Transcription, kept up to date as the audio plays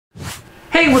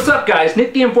Hey, what's up guys?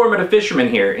 Nick the Informative Fisherman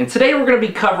here, and today we're going to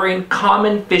be covering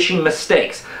common fishing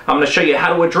mistakes. I'm going to show you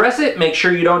how to address it, make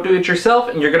sure you don't do it yourself,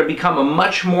 and you're going to become a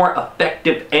much more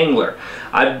effective angler.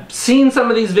 I've seen some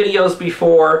of these videos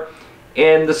before,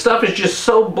 and the stuff is just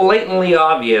so blatantly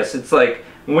obvious. It's like,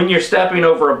 when you're stepping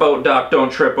over a boat dock,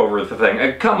 don't trip over the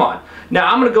thing. Come on.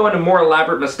 Now, I'm going to go into more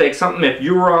elaborate mistakes. Something if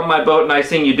you were on my boat and I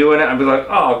seen you doing it, I'd be like,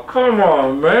 oh, come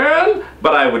on, man.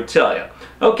 But I would tell you.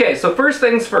 Okay, so first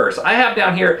things first, I have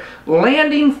down here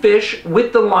landing fish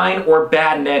with the line or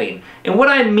bad netting. And what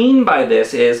I mean by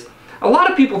this is, a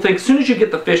lot of people think as soon as you get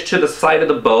the fish to the side of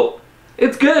the boat,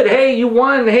 it's good. Hey, you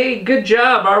won. Hey, good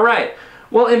job. All right.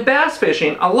 Well, in bass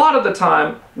fishing, a lot of the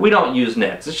time, we don't use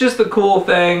nets. It's just the cool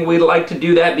thing. We like to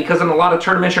do that because in a lot of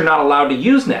tournaments, you're not allowed to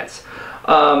use nets.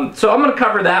 So I'm going to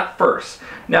cover that first.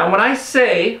 Now, when I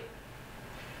say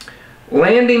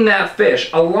landing that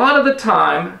fish, a lot of the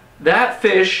time, that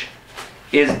fish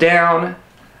is down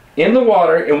in the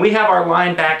water, and we have our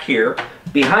line back here.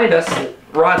 Behind us,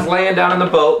 rod's laying down in the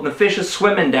boat, and the fish is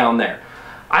swimming down there.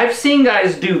 I've seen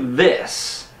guys do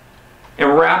this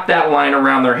and wrap that line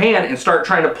around their hand and start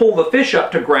trying to pull the fish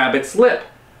up to grab its lip.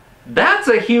 That's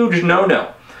a huge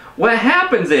no-no. What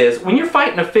happens is, when you're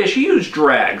fighting a fish, you use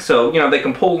drag. So, you know, they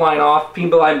can pull line off,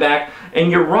 pin the line back,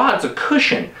 and your rod's a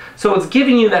cushion. So it's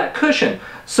giving you that cushion.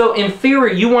 So in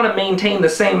theory, you want to maintain the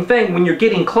same thing when you're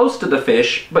getting close to the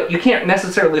fish, but you can't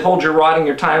necessarily hold your rod in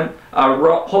your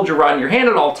hold your rod in your hand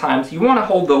at all times. You want to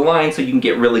hold the line so you can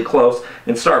get really close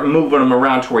and start moving them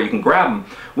around to where you can grab them.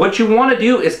 What you want to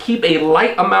do is keep a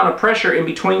light amount of pressure in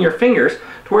between your fingers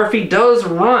to where if he does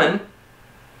run,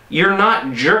 you're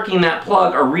not jerking that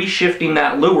plug or reshifting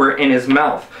that lure in his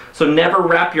mouth. So never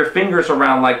wrap your fingers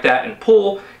around like that and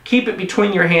pull. Keep it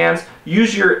between your hands. You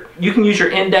can use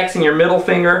your index and your middle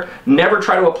finger. Never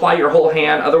try to apply your whole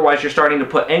hand, otherwise you're starting to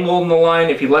put angle in the line.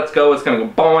 If he lets go, it's going to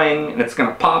go boing and it's going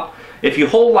to pop. If you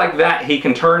hold like that, he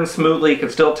can turn smoothly, he can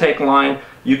still take line.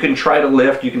 You can try to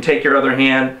lift, you can take your other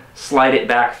hand, slide it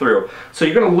back through. So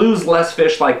you're going to lose less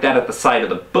fish like that at the side of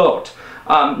the boat.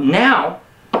 Now,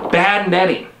 bad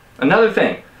netting. Another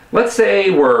thing, let's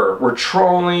say we're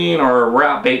trolling or we're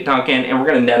out bait dunking and we're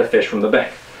going to net a fish from the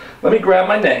bank. Let me grab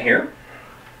my net here.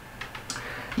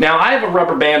 Now I have a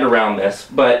rubber band around this,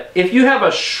 but if you have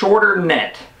a shorter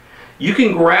net, you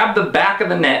can grab the back of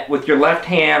the net with your left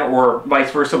hand or vice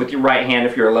versa with your right hand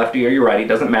if you're a lefty or you're righty,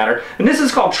 doesn't matter. And this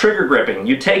is called trigger gripping.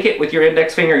 You take it with your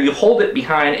index finger, you hold it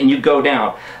behind and you go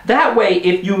down. That way,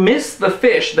 if you miss the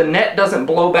fish, the net doesn't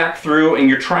blow back through and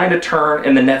you're trying to turn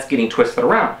and the net's getting twisted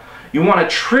around. You want a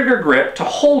trigger grip to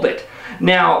hold it.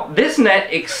 Now, this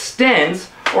net extends,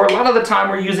 or a lot of the time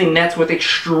we're using nets with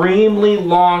extremely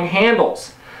long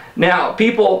handles. Now,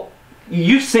 people,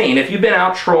 you've seen, if you've been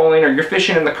out trolling or you're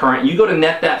fishing in the current, you go to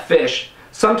net that fish,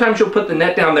 sometimes you'll put the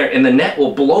net down there and the net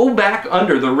will blow back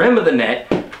under the rim of the net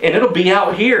and it'll be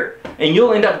out here. And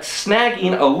you'll end up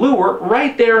snagging a lure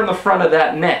right there in the front of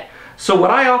that net. So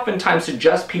what I oftentimes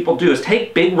suggest people do is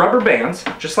take big rubber bands,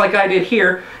 just like I did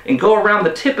here, and go around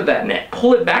the tip of that net.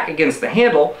 Pull it back against the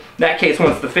handle. In that case,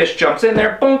 once the fish jumps in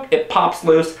there, boom, it pops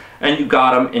loose, and you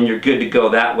got him, and you're good to go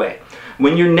that way.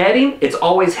 When you're netting, it's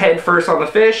always head first on the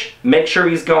fish. Make sure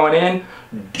he's going in.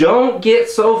 Don't get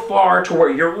so far to where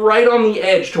you're right on the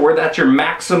edge to where that's your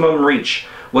maximum reach.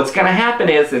 What's going to happen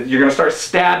is that you're going to start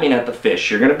stabbing at the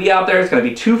fish. You're going to be out there, it's going to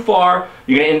be too far,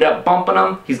 you're going to end up bumping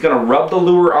him, he's going to rub the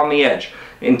lure on the edge.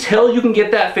 Until you can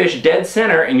get that fish dead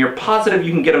center, and you're positive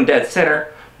you can get him dead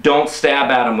center, don't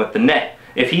stab at him with the net.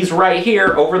 If he's right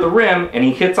here over the rim and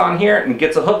he hits on here and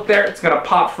gets a hook there, it's going to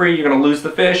pop free, you're going to lose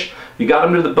the fish. You got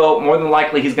him to the boat, more than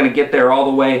likely he's going to get there all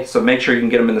the way, so make sure you can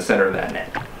get him in the center of that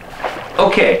net.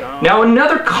 Okay, now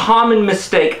another common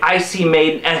mistake I see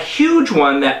made, a huge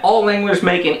one that all anglers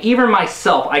make, and even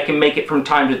myself, I can make it from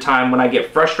time to time when I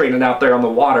get frustrated out there on the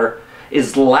water,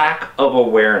 is lack of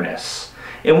awareness.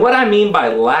 And what I mean by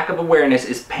lack of awareness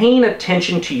is paying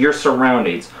attention to your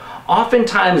surroundings.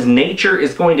 Oftentimes nature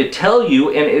is going to tell you,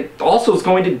 and it also is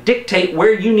going to dictate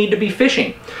where you need to be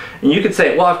fishing. And you could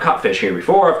say, well, I've caught fish here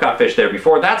before, I've caught fish there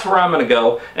before, that's where I'm going to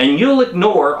go, and you'll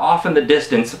ignore off in the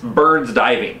distance birds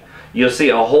diving. You'll see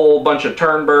a whole bunch of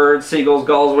tern birds, seagulls,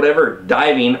 gulls, whatever,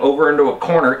 diving over into a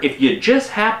corner if you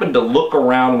just happen to look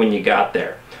around when you got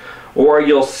there. Or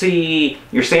you'll see,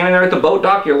 you're standing there at the boat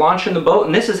dock, you're launching the boat,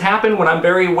 and this has happened when I'm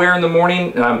very aware in the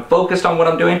morning and I'm focused on what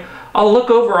I'm doing. I'll look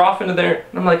over off into there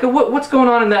and I'm like, what's going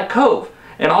on in that cove?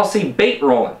 And I'll see bait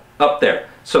rolling up there.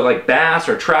 So like bass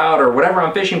or trout or whatever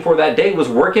I'm fishing for that day was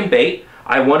working bait.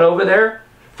 I went over there,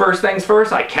 First things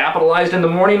first, I capitalized in the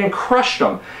morning and crushed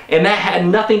them. And that had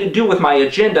nothing to do with my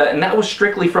agenda, and that was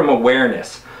strictly from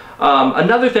awareness.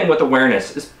 Another thing with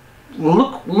awareness is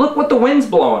look what the wind's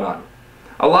blowing on.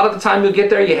 A lot of the time you'll get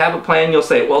there, you have a plan, you'll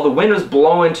say, well, the wind is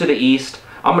blowing to the east,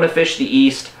 I'm going to fish the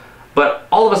east, but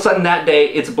all of a sudden that day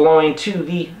it's blowing to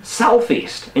the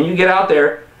southeast. And you get out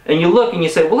there and you look and you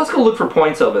say, well, let's go look for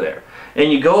points over there.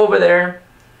 And you go over there,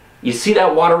 you see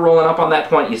that water rolling up on that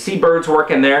point, you see birds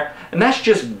working there, and that's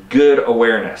just good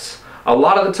awareness. A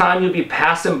lot of the time you'll be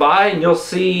passing by and you'll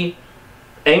see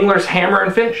anglers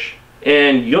hammering fish,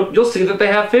 and you'll see that they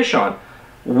have fish on.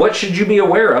 What should you be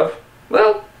aware of?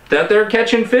 Well, that they're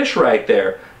catching fish right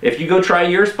there. If you go try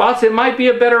your spots, it might be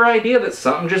a better idea that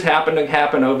something just happened to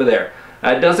happen over there.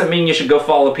 That doesn't mean you should go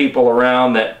follow people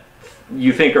around that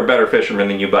you think are better fishermen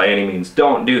than you by any means.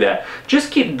 Don't do that.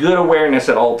 Just keep good awareness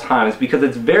at all times, because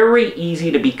it's very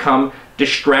easy to become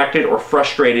distracted or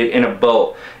frustrated in a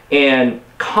boat. And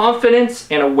confidence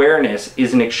and awareness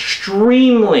is an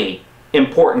extremely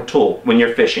important tool when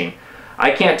you're fishing.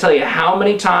 I can't tell you how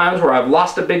many times where I've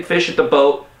lost a big fish at the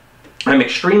boat, I'm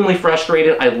extremely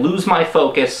frustrated, I lose my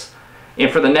focus,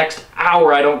 and for the next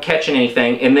hour I don't catch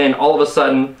anything, and then all of a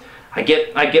sudden I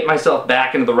get myself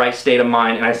back into the right state of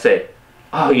mind and I say,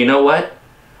 oh, you know what?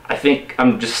 I think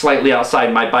I'm just slightly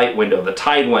outside my bite window. The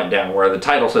tide went down where the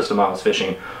tidal system I was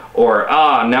fishing. Or,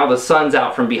 now the sun's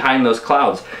out from behind those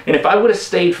clouds. And if I would have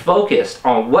stayed focused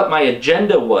on what my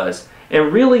agenda was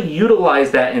and really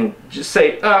utilize that and just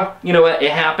say, oh, you know what,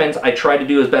 it happens. I tried to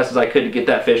do as best as I could to get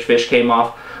that fish. Fish came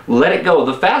off. Let it go.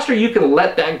 The faster you can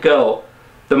let that go,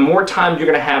 the more time you're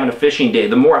going to have in a fishing day,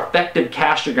 the more effective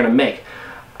cast you're going to make.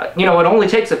 You know, it only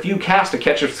takes a few casts to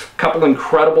catch a couple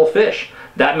incredible fish.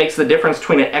 That makes the difference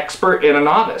between an expert and a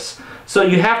novice. So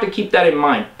you have to keep that in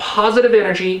mind. Positive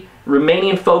energy,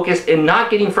 remaining focused, and not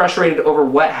getting frustrated over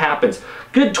what happens.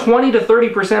 Good 20 to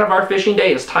 30% of our fishing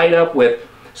day is tied up with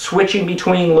switching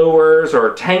between lures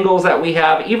or tangles that we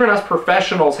have. Even us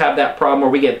professionals have that problem where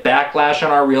we get backlash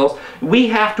on our reels. We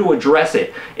have to address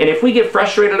it. And if we get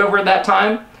frustrated over that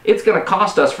time, it's going to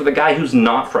cost us for the guy who's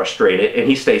not frustrated and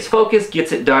he stays focused,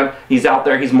 gets it done, he's out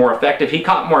there, he's more effective, he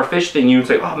caught more fish than you, and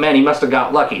say, oh man, he must have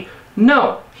got lucky.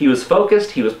 No, he was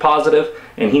focused, he was positive,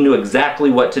 and he knew exactly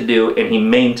what to do, and he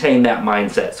maintained that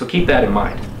mindset. So keep that in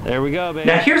mind. There we go, baby.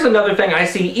 Now here's another thing I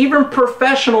see even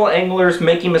professional anglers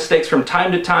making mistakes from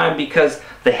time to time because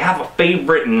they have a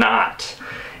favorite knot.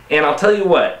 And I'll tell you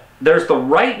what, there's the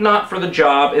right knot for the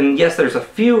job, and yes, there's a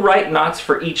few right knots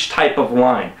for each type of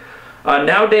line.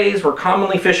 Nowadays, we're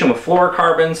commonly fishing with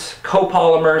fluorocarbons,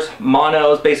 copolymers,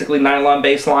 monos, basically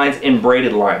nylon-based lines, and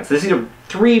braided lines. These are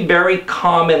three very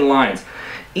common lines.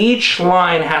 Each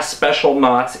line has special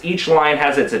knots, each line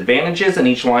has its advantages, and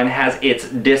each line has its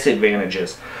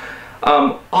disadvantages.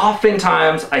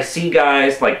 Oftentimes, I see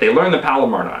guys, like, they learn the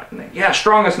Palomar knot, and they, yeah,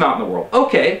 strongest knot in the world.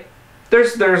 Okay,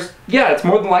 yeah, it's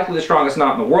more than likely the strongest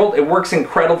knot in the world. It works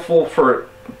incredible for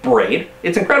braid.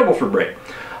 It's incredible for braid.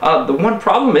 The one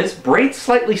problem is braid's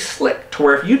slightly slick, to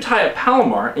where if you tie a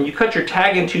Palomar and you cut your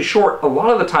tag in too short, a lot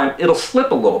of the time it'll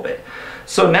slip a little bit.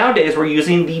 So nowadays we're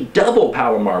using the double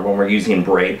Palomar when we're using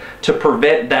braid to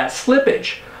prevent that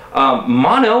slippage.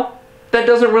 Mono, that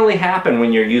doesn't really happen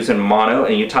when you're using mono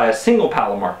and you tie a single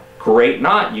Palomar. Great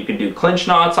knot. You can do clinch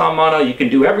knots on mono, you can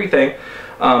do everything,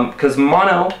 because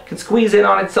mono can squeeze in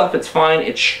on itself, it's fine,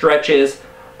 it stretches,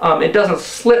 it doesn't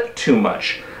slip too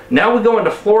much. Now we go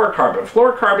into fluorocarbon.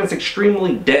 Fluorocarbon is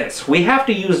extremely dense. We have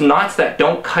to use knots that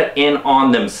don't cut in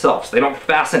on themselves. They don't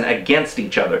fasten against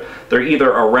each other. They're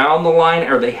either around the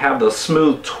line or they have the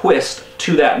smooth twist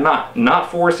to that knot, not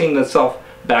forcing itself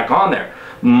back on there.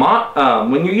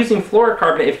 When you're using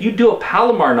fluorocarbon, if you do a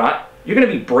Palomar knot, you're going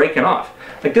to be breaking off.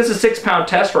 Like, this is a 6-pound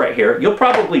test right here. You'll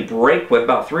probably break with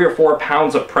about 3 or 4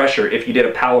 pounds of pressure if you did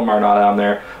a Palomar knot on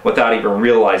there without even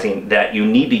realizing that you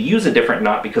need to use a different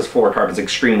knot, because fluorocarbon is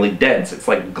extremely dense. It's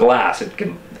like glass. It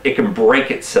can break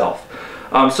itself.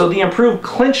 So the improved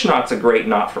clinch knot's a great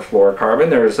knot for fluorocarbon.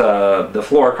 There's the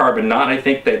fluorocarbon knot, I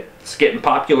think, that's getting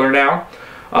popular now.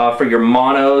 For your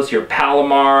monos, your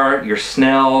Palomar, your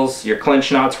Snells, your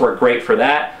clinch knots work great for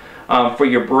that. For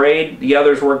your braid, the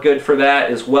others work good for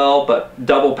that as well, but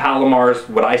double Palomar is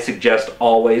what I suggest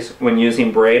always when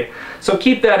using braid. So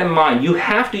keep that in mind. You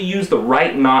have to use the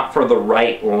right knot for the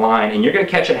right line, and you're going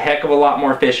to catch a heck of a lot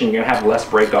more fish, and you're going to have less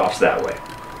break-offs that way.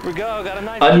 We go. Got a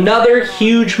nice Another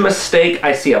huge mistake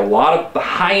I see a lot of the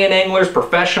high-end anglers,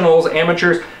 professionals,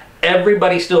 amateurs,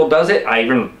 everybody still does it. I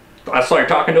started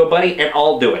talking to a buddy, and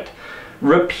I'll do it.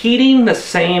 Repeating the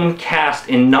same cast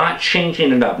and not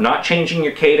changing it up, not changing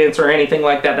your cadence or anything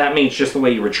like that. That means just the way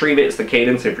you retrieve it is the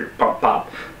cadence. If you're pop, pop,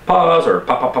 pause, or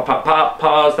pop, pop, pop, pop, pop,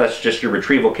 pause, that's just your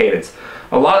retrieval cadence.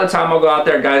 A lot of the time I'll go out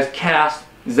there, guys, cast,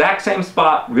 exact same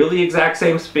spot, reel the exact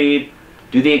same speed,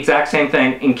 do the exact same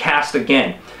thing, and cast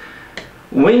again.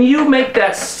 When you make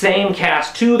that same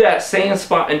cast to that same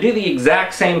spot and do the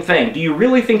exact same thing, do you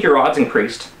really think your odds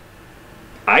increased?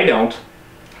 I don't.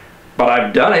 But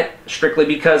I've done it strictly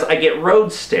because I get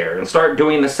road stare and start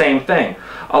doing the same thing.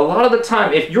 A lot of the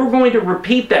time, if you're going to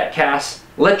repeat that cast,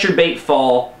 let your bait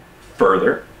fall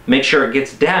further. Make sure it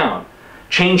gets down.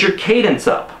 Change your cadence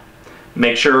up.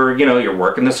 Make sure, you're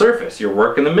working the surface, you're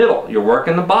working the middle, you're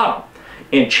working the bottom.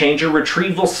 And change your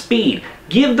retrieval speed.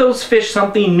 Give those fish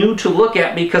something new to look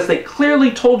at because they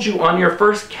clearly told you on your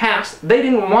first cast they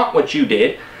didn't want what you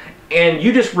did, and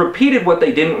you just repeated what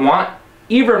they didn't want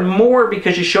even more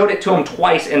because you showed it to them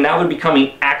twice, and now they're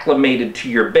becoming acclimated to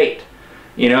your bait.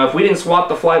 If we didn't swat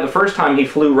the fly the first time he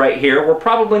flew right here, we're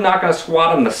probably not going to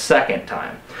swat him the second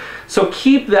time. So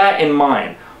keep that in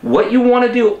mind. What you want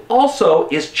to do also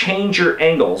is change your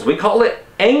angles. We call it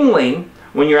angling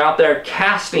when you're out there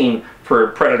casting for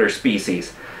predator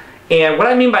species. And what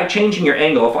I mean by changing your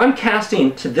angle, if I'm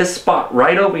casting to this spot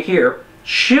right over here,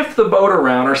 shift the boat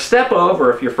around or step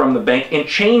over if you're from the bank and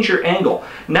change your angle.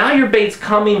 Now your bait's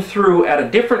coming through at a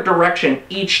different direction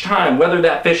each time, whether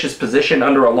that fish is positioned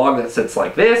under a log that sits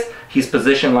like this, he's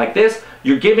positioned like this.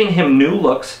 You're giving him new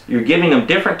looks, you're giving him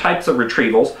different types of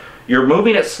retrievals, you're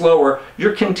moving it slower,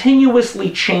 you're continuously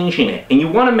changing it. And you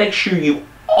want to make sure you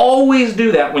always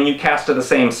do that when you cast to the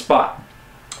same spot.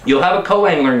 You'll have a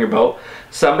co-angler in your boat,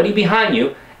 somebody behind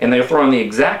you, and they're throwing the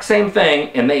exact same thing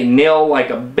and they nail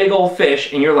like a big old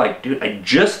fish, and you're like, dude, I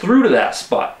just threw to that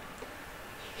spot.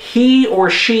 He or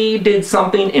she did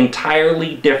something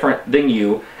entirely different than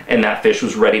you, and that fish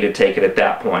was ready to take it at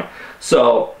that point.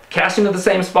 So casting to the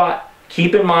same spot,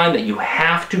 keep in mind that you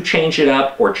have to change it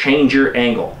up or change your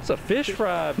angle. It's a fish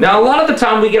fry. Now a lot of the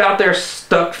time we get out there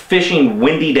stuck fishing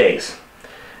windy days.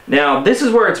 Now this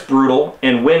is where it's brutal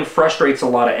and wind frustrates a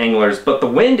lot of anglers, but the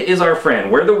wind is our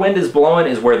friend. Where the wind is blowing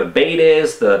is where the bait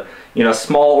is. The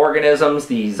small organisms,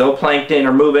 the zooplankton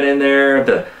are moving in there,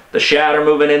 the shad are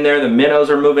moving in there, the minnows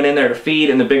are moving in there to feed,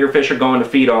 and the bigger fish are going to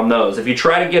feed on those. If you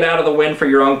try to get out of the wind for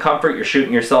your own comfort, you're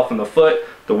shooting yourself in the foot.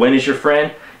 The wind is your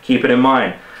friend. Keep it in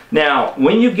mind. Now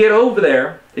when you get over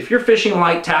there, if you're fishing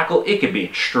light tackle, it could be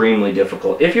extremely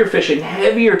difficult. If you're fishing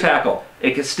heavier tackle,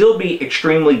 it can still be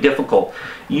extremely difficult.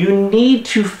 You need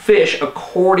to fish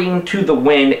according to the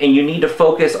wind, and you need to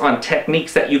focus on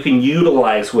techniques that you can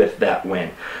utilize with that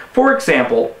wind. For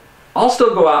example, I'll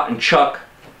still go out and chuck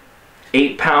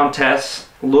 8-pound tests,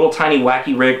 a little tiny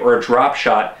wacky rig, or a drop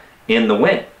shot in the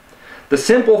wind. The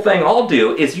simple thing I'll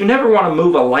do is you never want to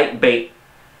move a light bait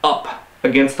up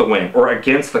against the wind or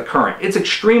against the current. It's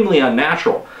extremely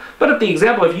unnatural. But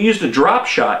if you used a drop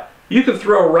shot, you could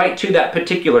throw right to that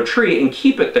particular tree and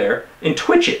keep it there and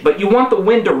twitch it. But you want the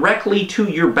wind directly to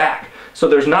your back, so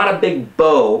there's not a big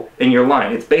bow in your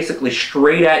line. It's basically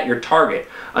straight at your target.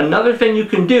 Another thing you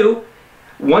can do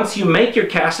once you make your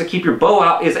cast to keep your bow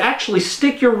out is actually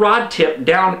stick your rod tip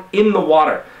down in the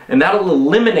water, and that'll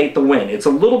eliminate the wind. It's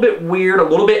a little bit weird, a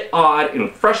little bit odd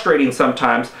and frustrating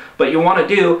sometimes, but you want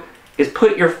to do is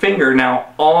put your finger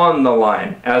now on the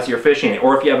line as you're fishing it.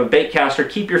 Or if you have a bait caster,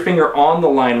 keep your finger on the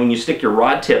line when you stick your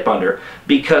rod tip under,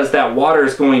 because that water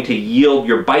is going to yield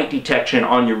your bite detection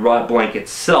on your rod blank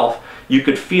itself. You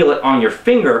could feel it on your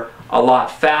finger a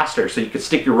lot faster. So you could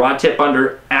stick your rod tip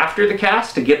under after the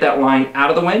cast to get that line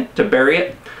out of the wind, to bury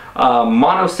it.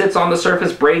 Mono sits on the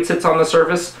surface, braid sits on the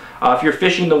surface. If you're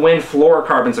fishing the wind,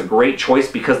 fluorocarbon's a great choice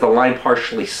because the line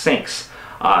partially sinks.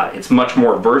 It's much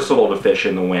more versatile to fish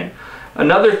in the wind.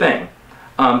 Another thing,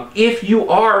 if you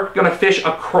are going to fish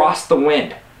across the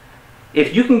wind,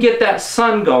 if you can get that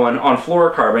sun going on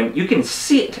fluorocarbon, you can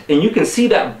see it, and you can see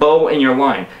that bow in your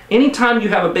line. Anytime you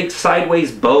have a big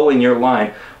sideways bow in your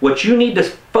line, what you need to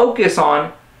focus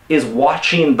on is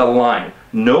watching the line.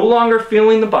 No longer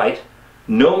feeling the bite,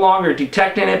 no longer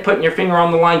detecting it, putting your finger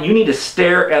on the line. You need to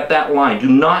stare at that line. Do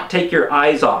not take your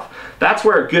eyes off. That's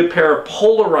where a good pair of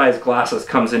polarized glasses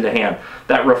comes into hand.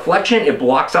 That reflection, it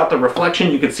blocks out the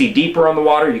reflection. You can see deeper on the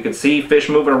water. You can see fish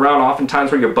moving around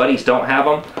oftentimes where your buddies don't have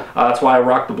them. That's why I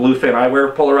rock the Bluefin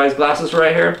Eyewear polarized glasses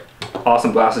right here.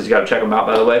 Awesome glasses. You got to check them out,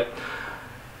 by the way.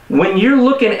 When you're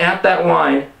looking at that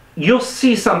line, you'll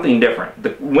see something different.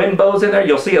 The wind bow's in there,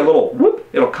 you'll see a little whoop,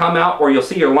 it'll come out, or you'll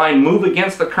see your line move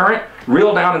against the current,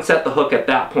 reel down and set the hook at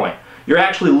that point. You're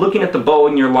actually looking at the bow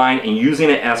in your line and using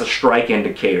it as a strike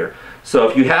indicator. So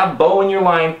if you have bow in your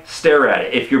line, stare at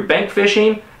it. If you're bank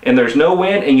fishing and there's no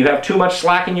wind and you have too much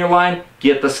slack in your line,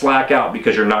 get the slack out,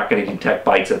 because you're not going to detect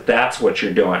bites if that's what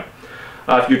you're doing.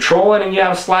 If you're trolling and you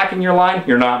have slack in your line,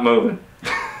 you're not moving.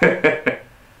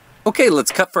 Okay,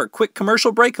 let's cut for a quick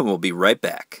commercial break and we'll be right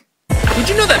back. Did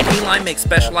you know that P-Line makes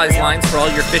specialized lines for all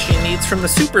your fishing needs, from the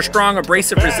super strong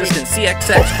abrasive resistant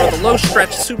CXX or the low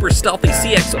stretch super stealthy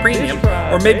CX Premium?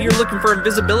 Or maybe you're looking for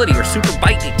invisibility or super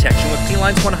bite detection with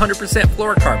P-Line's 100%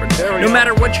 fluorocarbon. No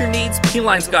matter what your needs,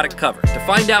 P-Line's got it covered. To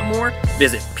find out more,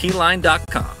 visit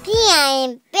P-Line.com.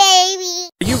 P-Line, baby!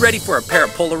 Are you ready for a pair of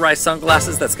polarized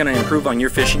sunglasses that's going to improve on your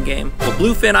fishing game? Well,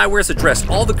 Bluefin Eyewear's addressed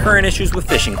all the current issues with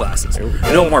fishing glasses.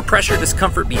 No more pressure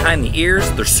discomfort behind the ears,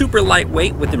 they're super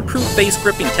lightweight with improved face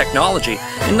gripping technology,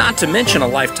 and not to mention a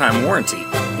lifetime warranty.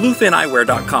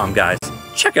 BluefinEyewear.com, guys.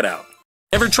 Check it out.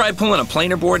 Ever tried pulling a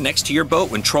planer board next to your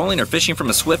boat when trolling or fishing from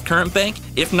a swift current bank?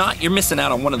 If not, you're missing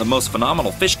out on one of the most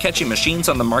phenomenal fish catching machines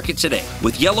on the market today.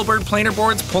 With Yellowbird planer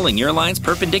boards pulling your lines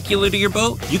perpendicular to your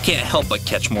boat, you can't help but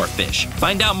catch more fish.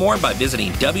 Find out more by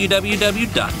visiting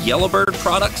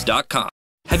www.yellowbirdproducts.com.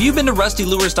 Have you been to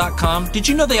rustylures.com? Did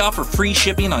you know they offer free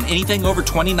shipping on anything over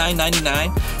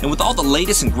 $29.99? And with all the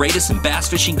latest and greatest in bass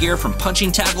fishing gear, from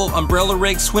punching tackle, umbrella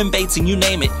rigs, swim baits, and you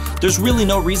name it, there's really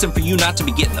no reason for you not to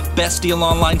be getting the best deal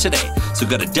online today. So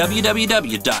go to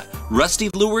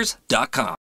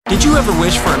www.rustylures.com. Did you ever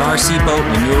wish for an RC boat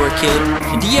when you were a kid?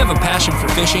 And do you have a passion for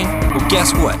fishing? Well,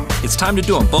 guess what? It's time to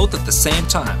do them both at the same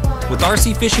time. With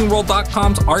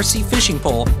RCFishingWorld.com's RC Fishing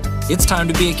Pole, it's time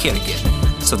to be a kid again.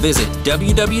 So visit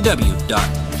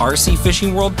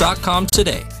www.rcfishingworld.com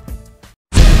today.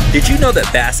 Did you know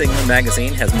that Bass Angler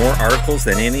Magazine has more articles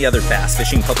than any other bass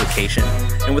fishing publication?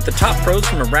 And with the top pros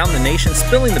from around the nation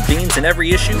spilling the beans in every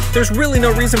issue, there's really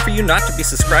no reason for you not to be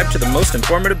subscribed to the most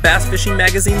informative bass fishing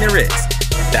magazine there is,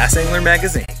 Bass Angler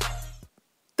Magazine.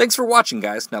 Thanks for watching,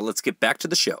 guys. Now let's get back to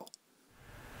the show.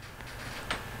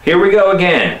 Here we go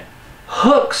again.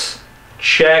 Hooks.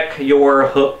 Check your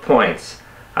hook points.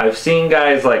 I've seen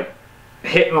guys like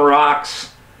hitting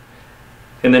rocks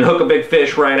and then hook a big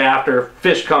fish right after.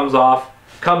 Fish comes off,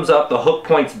 comes up, the hook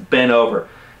point's bent over.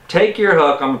 Take your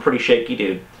hook, I'm a pretty shaky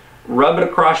dude, rub it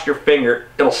across your finger,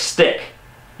 it'll stick.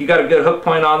 You got a good hook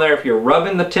point on there, if you're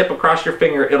rubbing the tip across your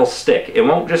finger, it'll stick. It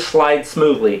won't just slide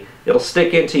smoothly, it'll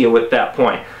stick into you with that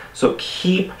point. So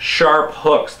keep sharp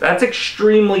hooks. That's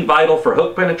extremely vital for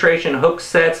hook penetration, hook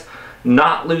sets,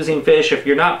 not losing fish. If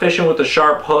you're not fishing with a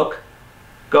sharp hook,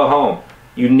 go home.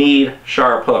 You need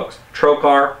sharp hooks.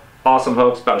 Trokar, awesome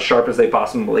hooks, about as sharp as they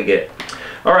possibly get.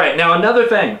 All right, now another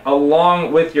thing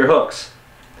along with your hooks.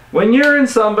 When you're in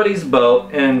somebody's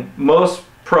boat, and most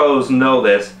pros know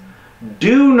this,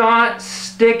 do not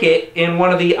stick it in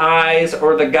one of the eyes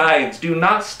or the guides. Do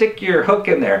not stick your hook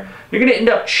in there. You're gonna end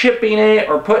up chipping it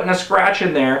or putting a scratch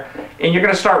in there, and you're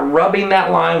gonna start rubbing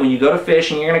that line when you go to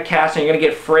fish, and you're gonna cast and you're gonna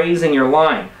get frays in your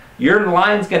line. Your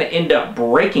line's gonna end up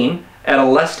breaking at a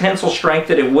less tensile strength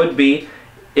than it would be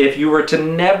if you were to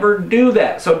never do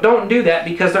that. So don't do that,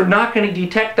 because they're not going to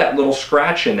detect that little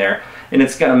scratch in there, and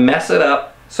it's going to mess it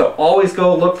up. So always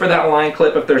go look for that line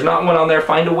clip. If there's not one on there,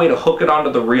 find a way to hook it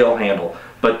onto the reel handle,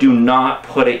 but do not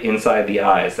put it inside the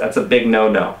eyes. That's a big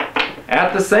no-no.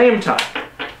 At the same time,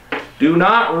 do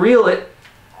not reel it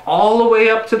all the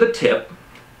way up to the tip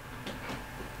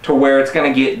to where it's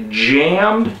going to get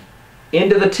jammed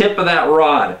into the tip of that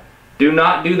rod. Do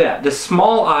not do that. The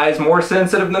small eye is more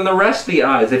sensitive than the rest of the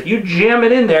eyes. If you jam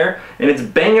it in there and it's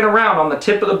banging around on the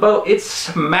tip of the boat, it's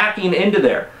smacking into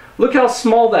there. Look how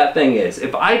small that thing is.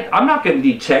 If I'm not going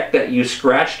to detect that you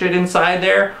scratched it inside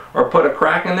there or put a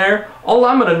crack in there. All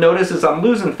I'm going to notice is I'm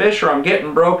losing fish or I'm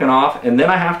getting broken off, and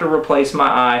then I have to replace my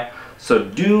eye. So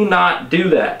do not do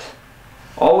that.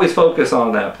 Always focus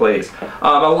on that, please. A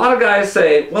lot of guys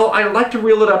say, well, I like to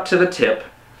reel it up to the tip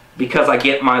because I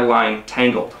get my line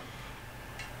tangled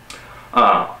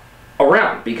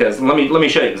around. Because let me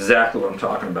show you exactly what I'm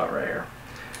talking about right here.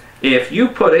 If you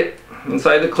put it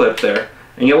inside the clip there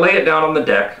and you lay it down on the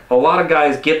deck, a lot of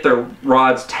guys get their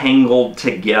rods tangled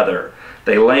together.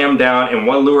 They lay them down and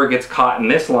one lure gets caught in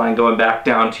this line going back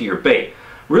down to your bait.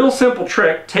 Real simple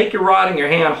trick, take your rod in your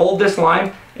hand, hold this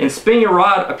line and spin your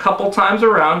rod a couple times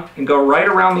around and go right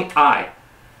around the eye.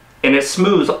 And it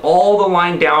smooths all the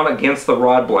line down against the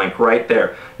rod blank right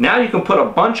there. Now you can put a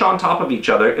bunch on top of each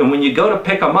other, and when you go to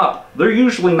pick them up, they're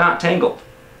usually not tangled.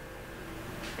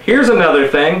 Here's another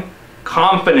thing,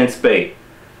 confidence bait.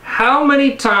 How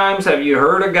many times have you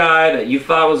heard a guy that you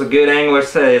thought was a good angler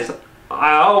says,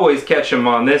 I always catch him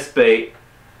on this bait?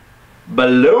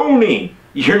 Baloney!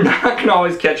 You're not going to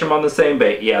always catch them on the same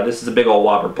bait. Yeah, this is a big old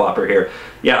whopper plopper here.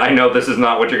 Yeah, I know this is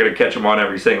not what you're going to catch them on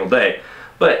every single day.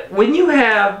 But when you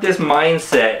have this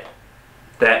mindset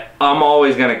that I'm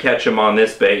always going to catch them on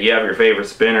this bait, you have your favorite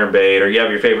spinner bait, or you have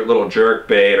your favorite little jerk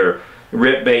bait, or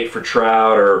rip bait for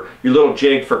trout, or your little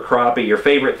jig for crappie, your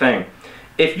favorite thing.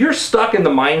 if you're stuck in the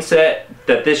mindset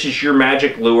that this is your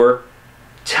magic lure,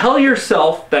 tell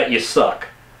yourself that you suck,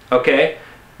 okay?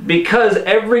 Because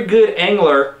every good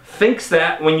angler thinks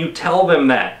that when you tell them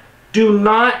that. Do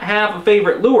not have a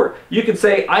favorite lure. You could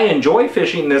say, I enjoy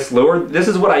fishing this lure. This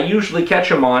is what I usually catch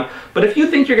them on. But if you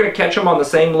think you're going to catch them on the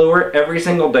same lure every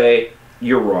single day,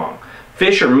 you're wrong.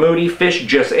 Fish are moody. Fish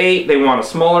just ate. They want a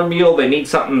smaller meal. They need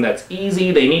something that's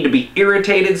easy. They need to be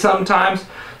irritated sometimes.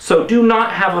 So do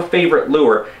not have a favorite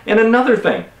lure. And another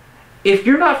thing, if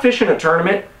you're not fishing a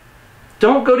tournament,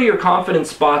 don't go to your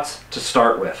confidence spots to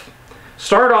start with.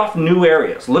 Start off new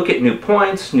areas. Look at new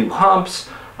points, new humps,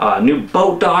 new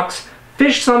boat docks.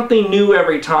 Fish something new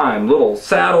every time. Little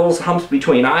saddles, humps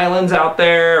between islands out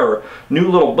there, or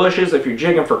new little bushes if you're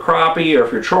jigging for crappie or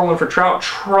if you're trolling for trout.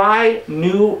 Try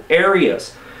new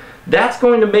areas. That's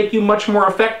going to make you much more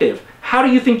effective. How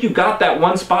do you think you got that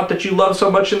one spot that you love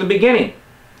so much in the beginning?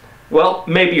 Well,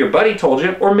 maybe your buddy told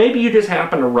you, or maybe you just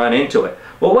happened to run into it.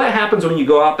 Well, what happens when you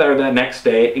go out there that next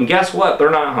day, and guess what? They're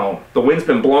not home. The wind's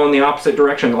been blowing the opposite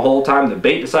direction the whole time. The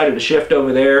bait decided to shift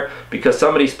over there because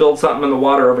somebody spilled something in the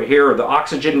water over here, or the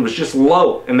oxygen was just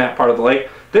low in that part of the lake.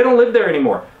 They don't live there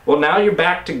anymore. Well, now you're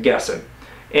back to guessing.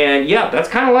 And yeah, that's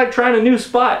kind of like trying a new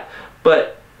spot.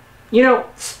 But, you know,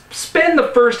 spend the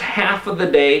first half of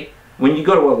the day when you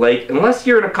go to a lake, unless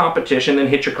you're in a competition, then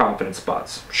hit your confidence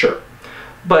spots. Sure.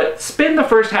 But spend the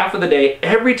first half of the day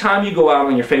every time you go out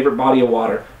on your favorite body of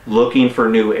water looking for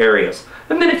new areas.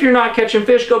 And then if you're not catching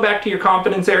fish, go back to your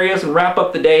confidence areas and wrap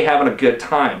up the day having a good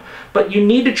time. But you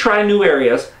need to try new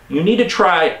areas. You need to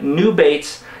try new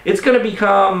baits. It's going to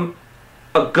become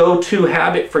a go-to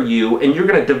habit for you, and you're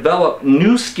going to develop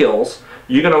new skills.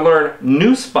 You're going to learn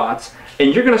new spots,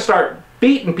 and you're going to start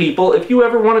beating people if you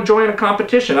ever want to join a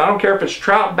competition. I don't care if it's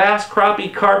trout, bass,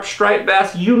 crappie, carp, striped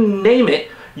bass, you name it.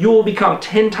 You will become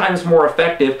 10 times more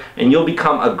effective, and you'll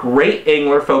become a great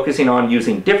angler focusing on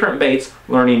using different baits,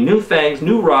 learning new things,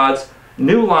 new rods,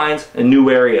 new lines, and new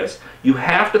areas. You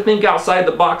have to think outside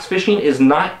the box. Fishing is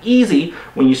not easy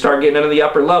when you start getting into the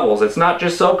upper levels. It's not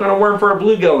just soaking a worm for a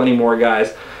bluegill anymore,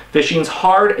 guys. Fishing's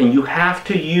hard, and you have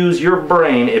to use your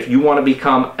brain if you want to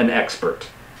become an expert.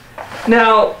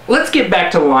 Now, let's get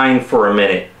back to line for a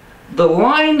minute. The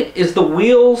line is the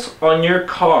wheels on your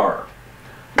car.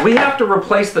 We have to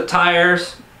replace the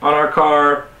tires on our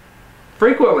car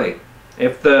frequently.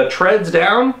 If the tread's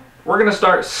down, we're going to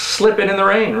start slipping in the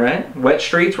rain, right? Wet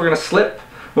streets, we're going to slip.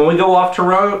 When we go off the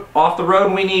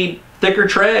road, we need thicker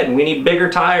tread. We need bigger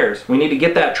tires. We need to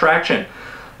get that traction.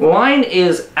 Line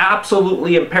is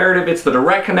absolutely imperative. It's the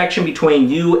direct connection between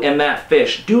you and that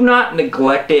fish. Do not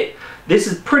neglect it. This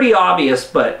is pretty obvious,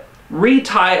 but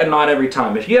retie a knot every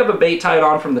time. If you have a bait tied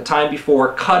on from the time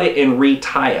before, cut it and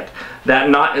retie it.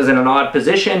 That knot is in an odd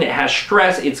position. It has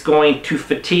stress. It's going to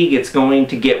fatigue. It's going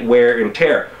to get wear and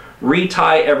tear.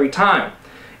 Retie every time.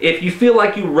 If you feel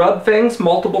like you rub things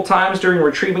multiple times during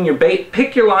retrieving your bait,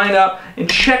 pick your line up and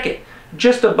check it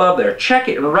just above there. Check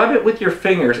it and rub it with your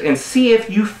fingers and see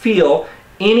if you feel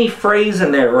any frays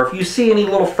in there, or if you see any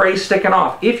little frays sticking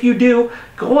off. If you do,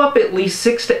 go up at least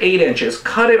 6 to 8 inches,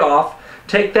 cut it off,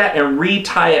 take that and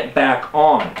retie it back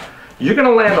on. You're going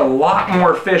to land a lot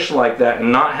more fish like that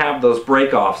and not have those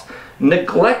break-offs.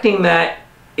 Neglecting that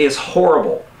is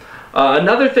horrible.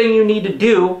 Another thing you need to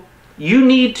do, you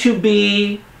need to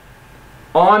be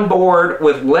on board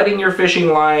with letting your fishing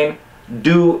line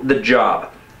do the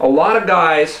job. A lot of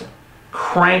guys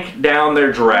crank down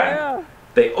their drag.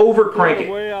 They over crank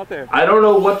it. I don't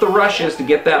know what the rush is to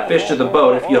get that fish to the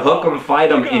boat. If you hook them, fight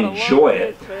them, enjoy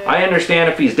it. I understand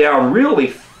if he's down really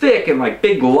thick and like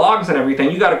big logs and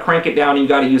everything, you got to crank it down and you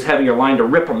got to use heavier line to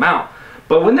rip them out.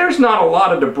 But when there's not a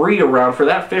lot of debris around for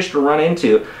that fish to run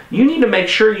into, you need to make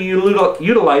sure you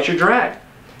utilize your drag.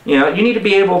 You know, you need to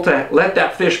be able to let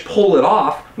that fish pull it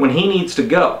off when he needs to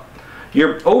go.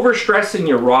 You're overstressing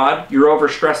your rod, you're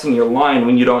overstressing your line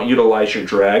when you don't utilize your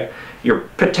drag. You're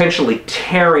potentially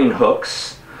tearing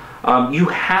hooks. You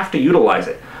have to utilize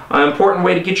it. An important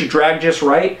way to get your drag just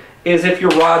right is if your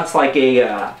rod's like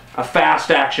a fast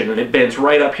action and it bends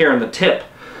right up here in the tip.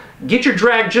 Get your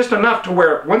drag just enough to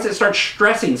where once it starts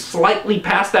stressing slightly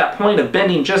past that point of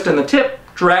bending just in the tip,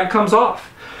 drag comes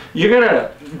off. You're going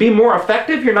to be more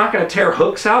effective. You're not going to tear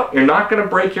hooks out. You're not going to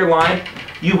break your line.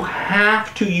 You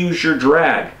have to use your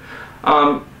drag.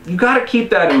 You got to keep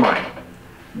that in mind.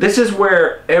 This is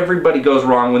where everybody goes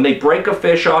wrong. When they break a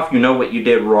fish off, you know what you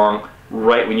did wrong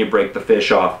right when you break the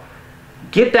fish off.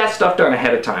 Get that stuff done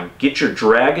ahead of time. Get your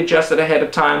drag adjusted ahead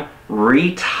of time.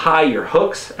 Retie your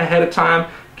hooks ahead of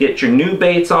time. Get your new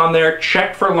baits on there.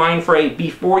 Check for line fray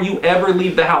before you ever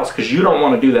leave the house, because you don't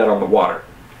want to do that on the water.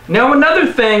 Now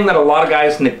another thing that a lot of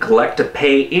guys neglect to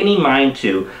pay any mind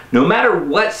to, no matter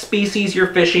what species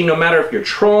you're fishing, no matter if you're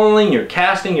trolling, you're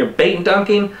casting, you're bait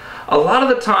dunking, a lot of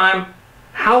the time,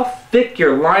 how thick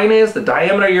your line is, the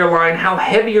diameter of your line, how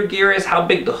heavy your gear is, how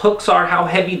big the hooks are, how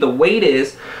heavy the weight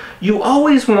is, you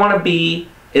always want to be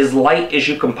as light as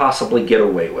you can possibly get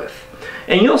away with.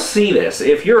 And you'll see this.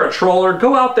 If you're a troller,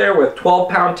 go out there with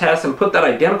 12-pound tests and put that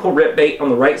identical rip bait on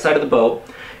the right side of the boat,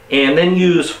 and then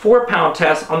use 4-pound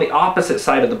tests on the opposite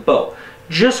side of the boat.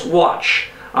 Just watch.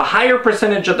 A higher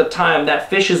percentage of the time that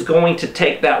fish is going to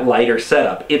take that lighter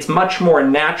setup. It's much more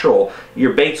natural.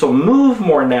 Your baits will move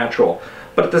more natural.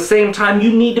 But at the same time,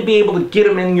 you need to be able to get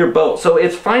them in your boat. So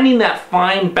it's finding that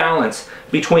fine balance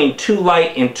between too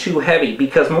light and too heavy,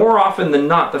 because more often than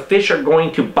not, the fish are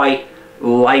going to bite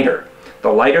lighter. The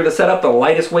lighter the setup, the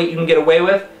lightest weight you can get away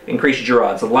with, increases your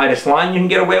odds. The lightest line you can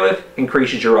get away with,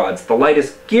 increases your odds. The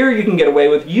lightest gear you can get away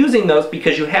with using those,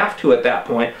 because you have to at that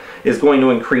point, is going to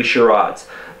increase your odds.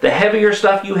 The heavier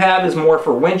stuff you have is more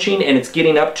for winching, and it's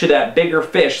getting up to that bigger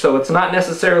fish. So it's not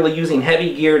necessarily using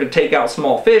heavy gear to take out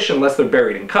small fish unless they're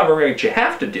buried in cover, which you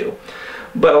have to do.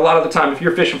 But a lot of the time, if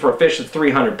you're fishing for a fish that's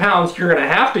 300 pounds, you're going to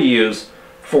have to use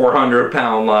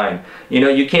 400-pound line. You know,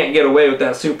 you can't get away with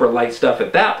that super light stuff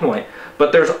at that point.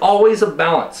 But there's always a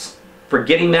balance for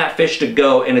getting that fish to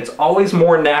go, and it's always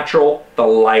more natural the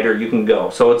lighter you can go.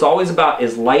 So it's always about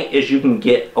as light as you can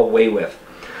get away with.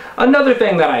 Another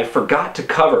thing that I forgot to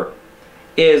cover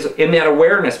is in that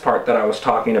awareness part that I was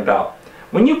talking about.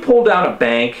 When you pull down a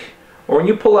bank or when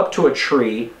you pull up to a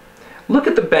tree, look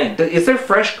at the bank. Is there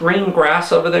fresh green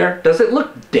grass over there? Does it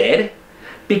look dead?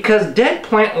 Because dead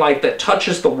plant life that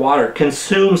touches the water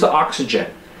consumes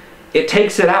oxygen. It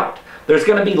takes it out. There's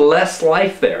going to be less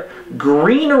life there.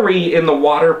 Greenery in the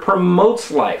water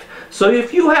promotes life. So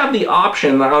if you have the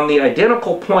option on the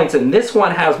identical points, and this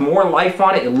one has more life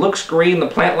on it, it looks green, the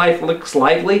plant life looks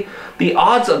lively, the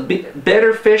odds of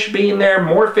better fish being there,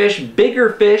 more fish,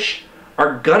 bigger fish,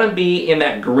 are going to be in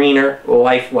that greener,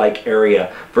 lifelike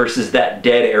area versus that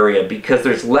dead area, because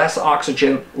there's less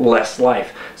oxygen, less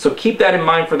life. So keep that in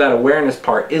mind for that awareness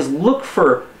part, is look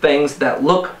for things that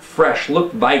look fresh,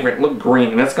 look vibrant, look green,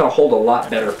 and that's going to hold a lot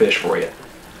better fish for you.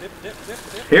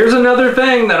 Here's another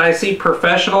thing that I see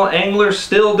professional anglers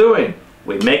still doing.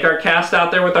 We make our cast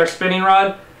out there with our spinning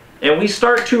rod, and we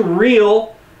start to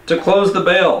reel to close the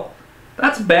bail.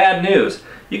 That's bad news.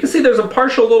 You can see there's a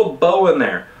partial little bow in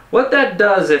there. What that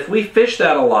does, if we fish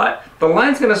that a lot, the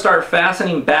line's going to start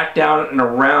fastening back down and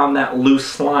around that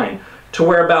loose line, to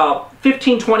where about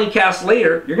 15-20 casts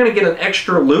later, you're going to get an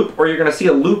extra loop, or you're going to see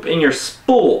a loop in your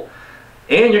spool.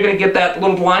 And you're going to get that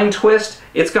little line twist.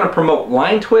 It's going to promote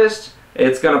line twist.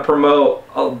 It's going to promote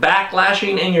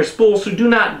backlashing in your spool, so do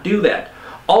not do that.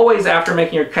 Always after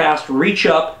making your cast, reach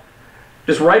up,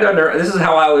 just right under. This is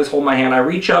how I always hold my hand. I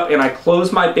reach up and I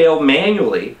close my bail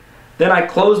manually. Then I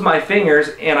close my fingers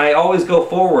and I always go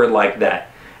forward like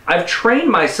that. I've trained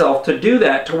myself to do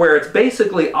that to where it's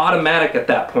basically automatic at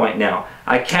that point now.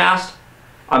 I cast,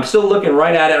 I'm still looking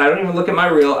right at it. I don't even look at my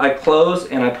reel. I close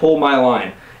and I pull my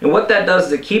line. And what that does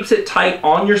is it keeps it tight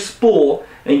on your spool,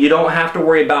 and you don't have to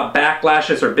worry about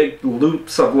backlashes or big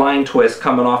loops of line twist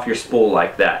coming off your spool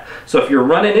like that. So if you're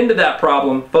running into that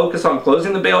problem, focus on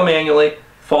closing the bail manually,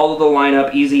 follow the line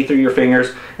up easy through your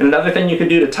fingers. And another thing you can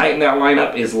do to tighten that line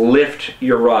up is lift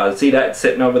your rod. See that? It's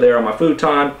sitting over there on my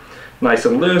futon, nice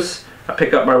and loose. I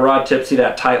pick up my rod tip, see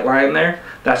that tight line there?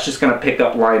 That's just going to pick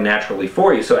up line naturally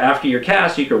for you. So after your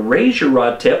cast, you can raise your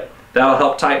rod tip. That'll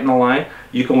help tighten the line.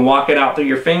 You can walk it out through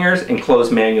your fingers and close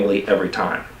manually every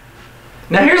time.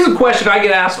 Now here's a question I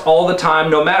get asked all the time,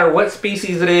 no matter what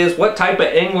species it is, what type of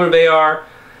angler they are.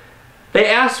 They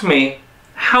ask me,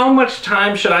 how much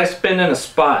time should I spend in a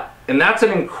spot? And that's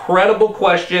an incredible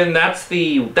question. That's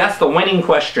the winning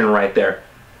question right there.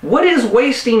 What is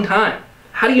wasting time?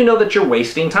 How do you know that you're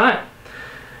wasting time?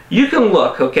 You can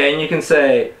look, okay, and you can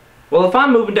say, well, if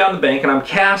I'm moving down the bank and I'm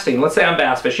casting, let's say I'm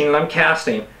bass fishing and I'm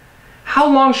casting, how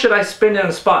long should I spend in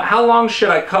a spot? How long should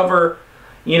I cover,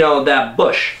 you know, that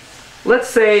bush? Let's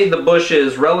say the bush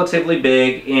is relatively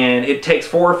big and it takes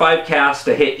 4 or 5 casts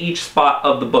to hit each spot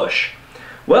of the bush.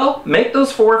 Well, make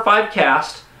those 4 or 5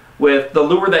 casts with the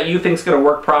lure that you think is going to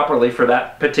work properly for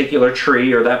that particular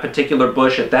tree or that particular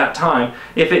bush at that time.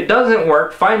 If it doesn't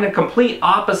work, find a complete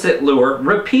opposite lure,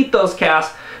 repeat those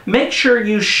casts, make sure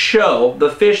you show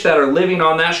the fish that are living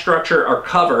on that structure or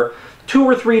cover 2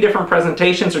 or 3 different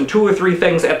presentations and 2 or 3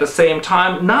 things at the same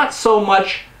time, not so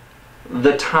much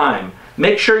the time.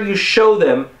 Make sure you show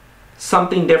them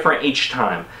something different each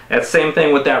time. That same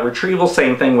thing with that retrieval,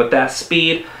 same thing with that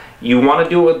speed. You want to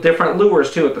do it with different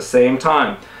lures too at the same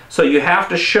time. So you have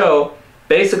to show,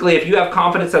 basically, if you have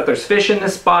confidence that there's fish in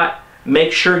this spot,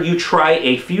 make sure you try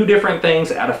a few different things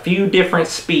at a few different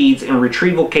speeds and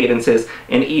retrieval cadences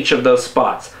in each of those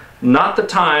spots. Not the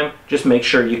time, just make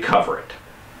sure you cover it.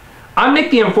 I'm Nick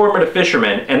the Informative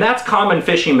Fisherman, and that's common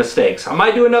fishing mistakes. I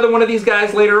might do another one of these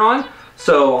guys later on,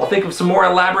 so I'll think of some more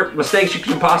elaborate mistakes you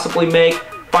can possibly make,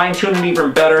 fine-tune them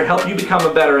even better, help you become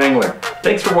a better angler.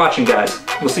 Thanks for watching, guys.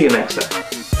 We'll see you next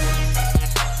time.